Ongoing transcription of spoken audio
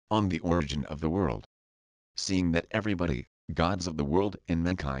on the origin of the world. Seeing that everybody, gods of the world and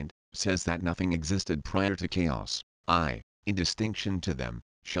mankind, says that nothing existed prior to chaos, I, in distinction to them,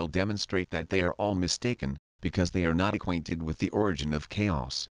 shall demonstrate that they are all mistaken, because they are not acquainted with the origin of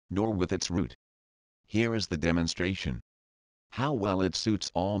chaos, nor with its root. Here is the demonstration. How well it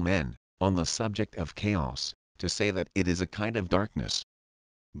suits all men, on the subject of chaos, to say that it is a kind of darkness.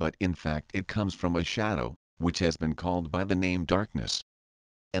 But in fact it comes from a shadow, which has been called by the name darkness.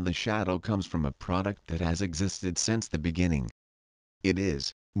 And the shadow comes from a product that has existed since the beginning. It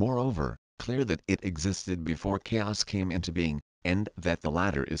is, moreover, clear that it existed before chaos came into being, and that the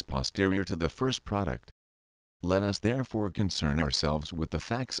latter is posterior to the first product. Let us therefore concern ourselves with the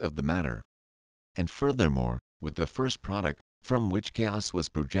facts of the matter. And furthermore, with the first product, from which chaos was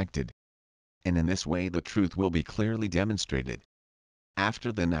projected. And in this way the truth will be clearly demonstrated.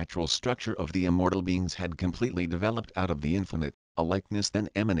 After the natural structure of the immortal beings had completely developed out of the infinite, a likeness then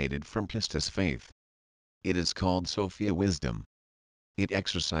emanated from pistis faith. It is called Sophia wisdom. It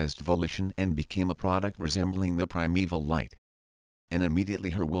exercised volition and became a product resembling the primeval light. And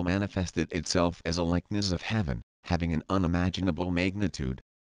immediately her will manifested itself as a likeness of heaven, having an unimaginable magnitude.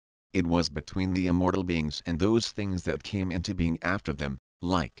 It was between the immortal beings and those things that came into being after them,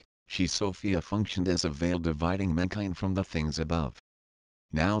 like, she Sophia functioned as a veil dividing mankind from the things above.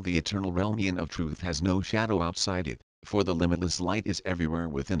 Now the eternal realm of truth has no shadow outside it, for the limitless light is everywhere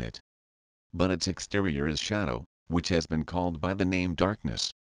within it. But its exterior is shadow, which has been called by the name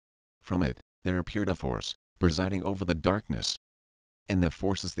darkness. From it, there appeared a force, presiding over the darkness. And the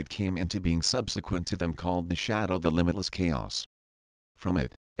forces that came into being subsequent to them called the shadow the limitless chaos. From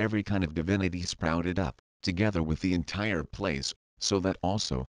it, every kind of divinity sprouted up, together with the entire place, so that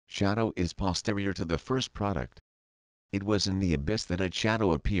also, shadow is posterior to the first product. It was in the abyss that a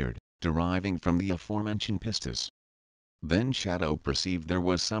shadow appeared, deriving from the aforementioned pistis. Then shadow perceived there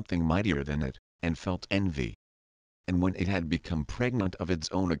was something mightier than it, and felt envy. And when it had become pregnant of its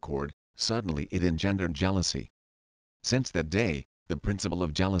own accord, suddenly it engendered jealousy. Since that day, the principle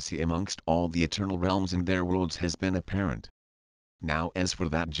of jealousy amongst all the eternal realms and their worlds has been apparent. Now as for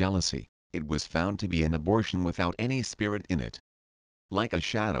that jealousy, it was found to be an abortion without any spirit in it. Like a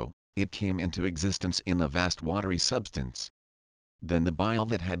shadow, it came into existence in a vast watery substance. Then the bile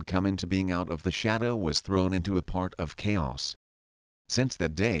that had come into being out of the shadow was thrown into a part of chaos. Since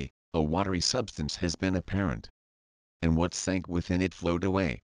that day, a watery substance has been apparent. And what sank within it flowed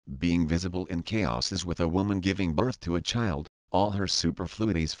away, being visible in chaos as with a woman giving birth to a child, all her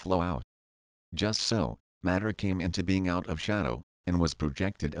superfluities flow out. Just so, matter came into being out of shadow, and was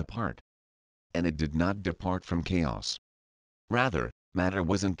projected apart. And it did not depart from chaos. Rather, matter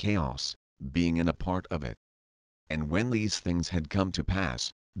was in chaos, being in a part of it. And when these things had come to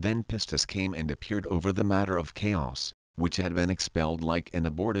pass, then pistis came and appeared over the matter of chaos, which had been expelled like an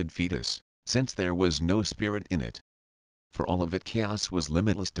aborted fetus, since there was no spirit in it. For all of it chaos was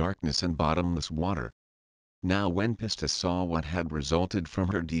limitless darkness and bottomless water. Now when pistis saw what had resulted from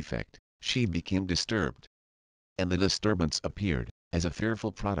her defect, she became disturbed. And the disturbance appeared, as a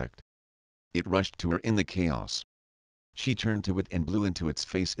fearful product. It rushed to her in the chaos. She turned to it and blew into its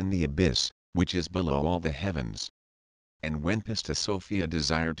face in the abyss, which is below all the heavens. And when pistis Sophia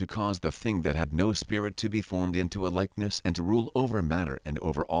desired to cause the thing that had no spirit to be formed into a likeness and to rule over matter and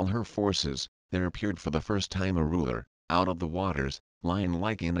over all her forces, there appeared for the first time a ruler, out of the waters,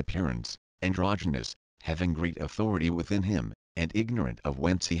 lion-like in appearance, androgynous, having great authority within him, and ignorant of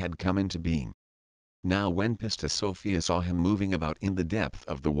whence he had come into being. Now when pistis Sophia saw him moving about in the depth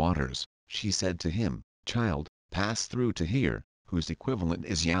of the waters, she said to him, "Child, pass through to here," whose equivalent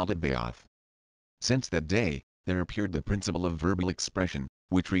is Yaldabaoth. Since that day, there appeared the principle of verbal expression,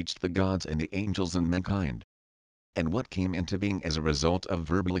 which reached the gods and the angels and mankind. And what came into being as a result of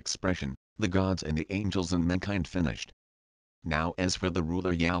verbal expression, the gods and the angels and mankind finished. Now as for the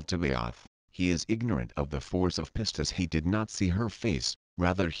ruler Yaldabaoth, he is ignorant of the force of pistis. He did not see her face,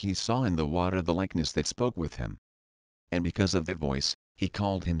 rather he saw in the water the likeness that spoke with him. And because of that voice, he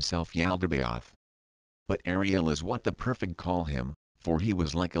called himself Yaldabaoth. But Ariel is what the perfect call him, for he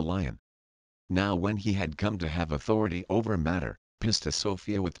was like a lion. Now when he had come to have authority over matter, pistis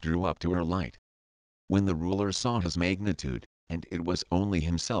Sophia withdrew up to her light. When the ruler saw his magnitude, and it was only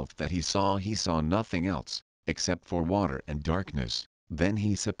himself that he saw nothing else, except for water and darkness, then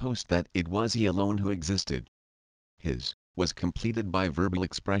he supposed that it was he alone who existed. His was completed by verbal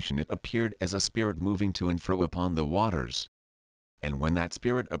expression. It appeared as a spirit moving to and fro upon the waters. And when that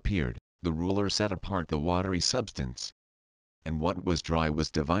spirit appeared, the ruler set apart the watery substance. And what was dry was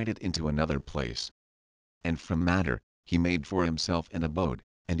divided into another place. And from matter, he made for himself an abode,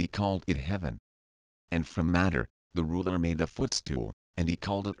 and he called it heaven. And from matter, the ruler made a footstool, and he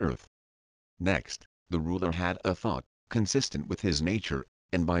called it earth. Next, the ruler had a thought, consistent with his nature,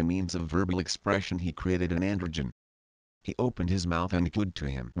 and by means of verbal expression he created an androgen. He opened his mouth and cooed to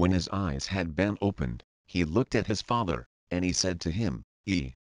him. When his eyes had been opened, he looked at his father, and he said to him,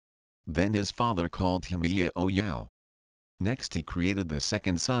 E. Then his father called him Yao. Next he created the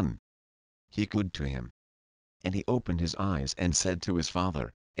second son. He cooed to him, and he opened his eyes and said to his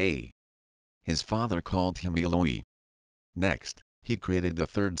father, A. His father called him Eloi. Next, he created the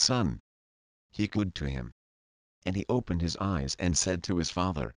third son. He cooed to him, and he opened his eyes and said to his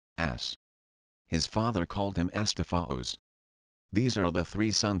father, As. His father called him Astaphaos. These are the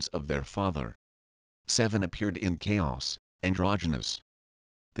three sons of their father. 7 appeared in chaos, androgynous.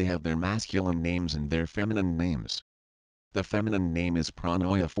 They have their masculine names and their feminine names. The feminine name is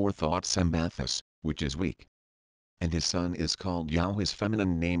Pranoia, forethought, Sambathus, which is weak. And his son is called Yao. His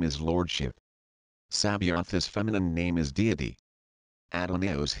feminine name is lordship. Sabaoth, his feminine name is deity.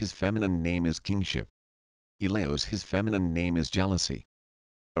 Adonios, his feminine name is kingship. Eleos, his feminine name is jealousy.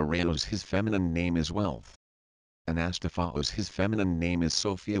 Areos, his feminine name is wealth. And Astaphaos, his feminine name is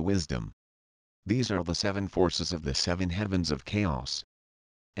Sophia, wisdom. These are the 7 forces of the 7 heavens of chaos.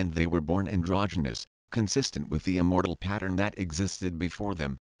 And they were born androgynous, consistent with the immortal pattern that existed before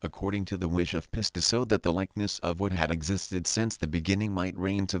them, according to the wish of Pistis, so that the likeness of what had existed since the beginning might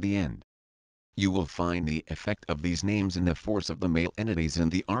reign to the end. You will find the effect of these names in the force of the male entities in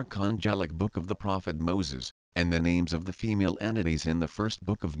the archangelic book of the prophet Moses, and the names of the female entities in the first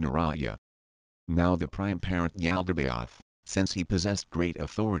book of Neriah. Now the prime parent Yaldabaoth, since he possessed great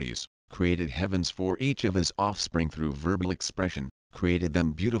authorities, created heavens for each of his offspring through verbal expression, created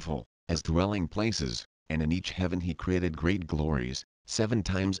them beautiful, as dwelling places, and in each heaven he created great glories, 7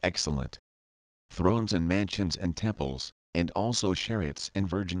 times excellent. Thrones and mansions and temples, and also chariots and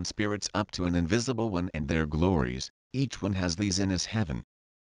virgin spirits up to an invisible one and their glories, each one has these in his heaven.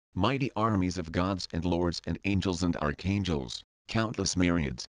 Mighty armies of gods and lords and angels and archangels, countless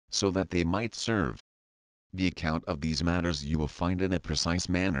myriads, so that they might serve. The account of these matters you will find in a precise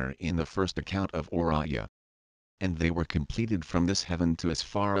manner in the first account of Oriah. And they were completed from this heaven to as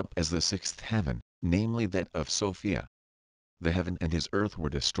far up as the 6th heaven, namely that of Sophia. The heaven and his earth were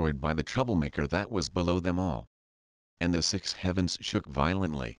destroyed by the troublemaker that was below them all. And the 6 heavens shook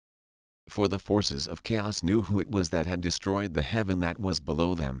violently. For the forces of chaos knew who it was that had destroyed the heaven that was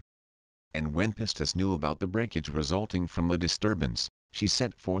below them. And when Pistis knew about the breakage resulting from the disturbance, she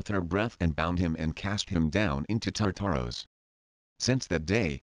sent forth her breath and bound him and cast him down into Tartaros. Since that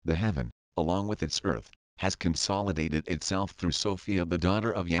day, the heaven, along with its earth, has consolidated itself through Sophia, the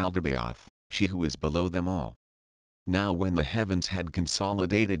daughter of Yaldabaoth, she who is below them all. Now when the heavens had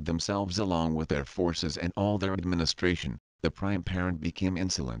consolidated themselves along with their forces and all their administration, the prime parent became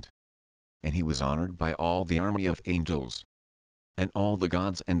insolent. And he was honored by all the army of angels. And all the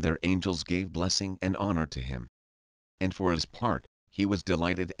gods and their angels gave blessing and honor to him. And for his part, he was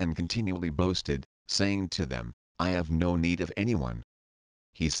delighted and continually boasted, saying to them, I have no need of anyone.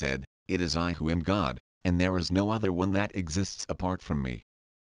 He said, It is I who am God, and there is no other one that exists apart from me.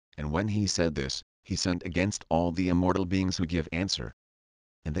 And when he said this, he sent against all the immortal beings who give answer.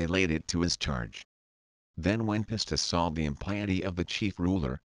 And they laid it to his charge. Then when Pistis saw the impiety of the chief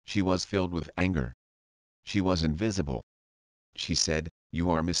ruler, she was filled with anger. She was invisible. She said, You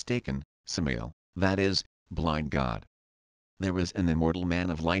are mistaken, Samael, that is, blind God. There is an immortal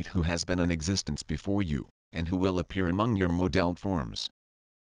man of light who has been in existence before you, and who will appear among your modeled forms.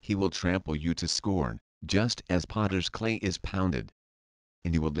 He will trample you to scorn, just as potter's clay is pounded.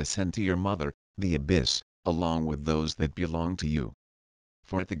 And you will descend to your mother, the abyss, along with those that belong to you.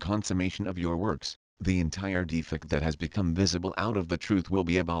 For at the consummation of your works, the entire defect that has become visible out of the truth will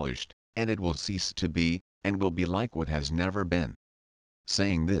be abolished, and it will cease to be, and will be like what has never been.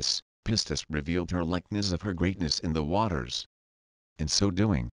 Saying this, Pistis revealed her likeness of her greatness in the waters. In so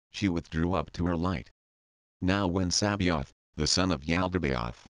doing, she withdrew up to her light. Now when Sabaoth, the son of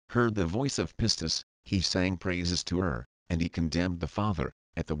Yaldabaoth, heard the voice of Pistis, he sang praises to her, and he condemned the father,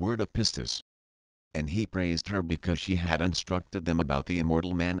 at the word of Pistis. And he praised her because she had instructed them about the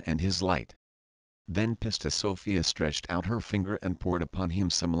immortal man and his light. Then Pistis Sophia stretched out her finger and poured upon him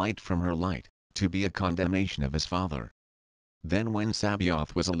some light from her light, to be a condemnation of his father. Then when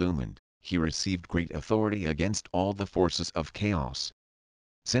Sabaoth was illumined, he received great authority against all the forces of chaos.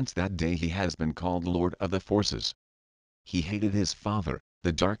 Since that day he has been called Lord of the Forces. He hated his father,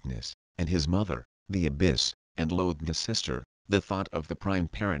 the darkness, and his mother, the abyss, and loathed his sister, the thought of the prime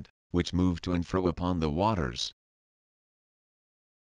parent, which moved to and fro upon the waters.